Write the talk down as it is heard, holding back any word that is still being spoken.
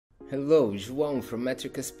Hello, João from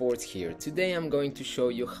Metrica Sports here. Today I'm going to show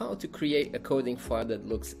you how to create a coding file that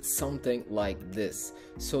looks something like this.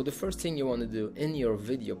 So the first thing you want to do in your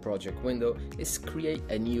video project window is create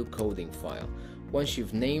a new coding file. Once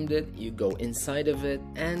you've named it, you go inside of it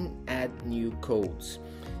and add new codes.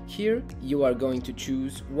 Here you are going to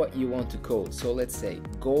choose what you want to code. So let's say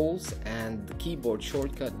goals, and the keyboard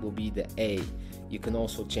shortcut will be the A. You can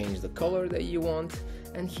also change the color that you want,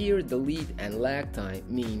 and here the lead and lag time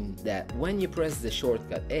mean that when you press the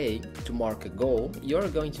shortcut A to mark a goal, you're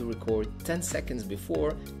going to record 10 seconds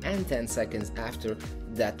before and 10 seconds after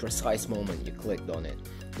that precise moment you clicked on it.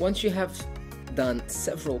 Once you have done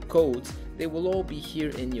several codes, they will all be here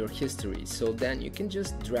in your history, so then you can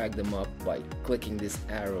just drag them up by clicking this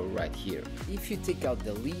arrow right here. If you take out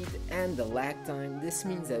the lead and the lag time, this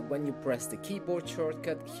means that when you press the keyboard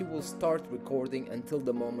shortcut, he will start recording until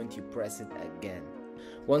the moment you press it again.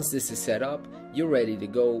 Once this is set up, you're ready to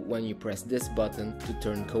go when you press this button to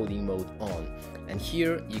turn coding mode on, and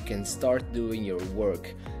here you can start doing your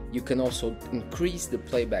work. You can also increase the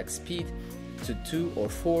playback speed to 2 or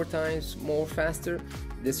 4 times more faster.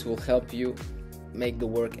 This will help you make the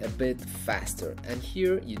work a bit faster, and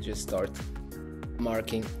here you just start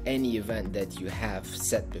marking any event that you have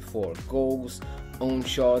set before: goals, own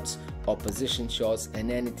shots, opposition shots,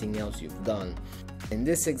 and anything else you've done. In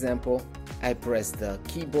this example, I press the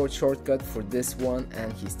keyboard shortcut for this one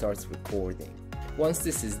and he starts recording. Once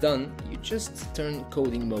this is done, you just turn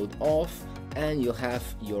coding mode off and you'll have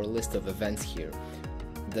your list of events here.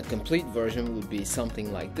 The complete version would be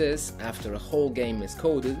something like this after a whole game is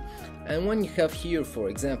coded, and when you have here, for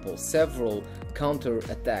example, several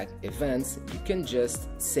counter-attack events, you can just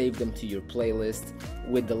save them to your playlist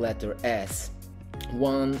with the letter S,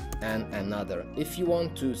 one and another. If you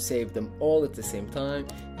want to save them all at the same time,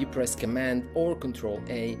 you press Command or Control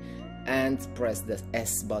A and press the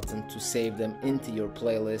S button to save them into your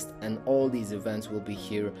playlist, and all these events will be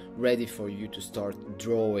here ready for you to start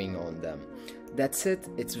drawing on them. That's it.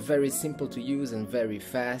 It's very simple to use and very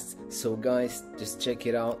fast, so guys, just check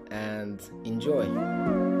it out and enjoy.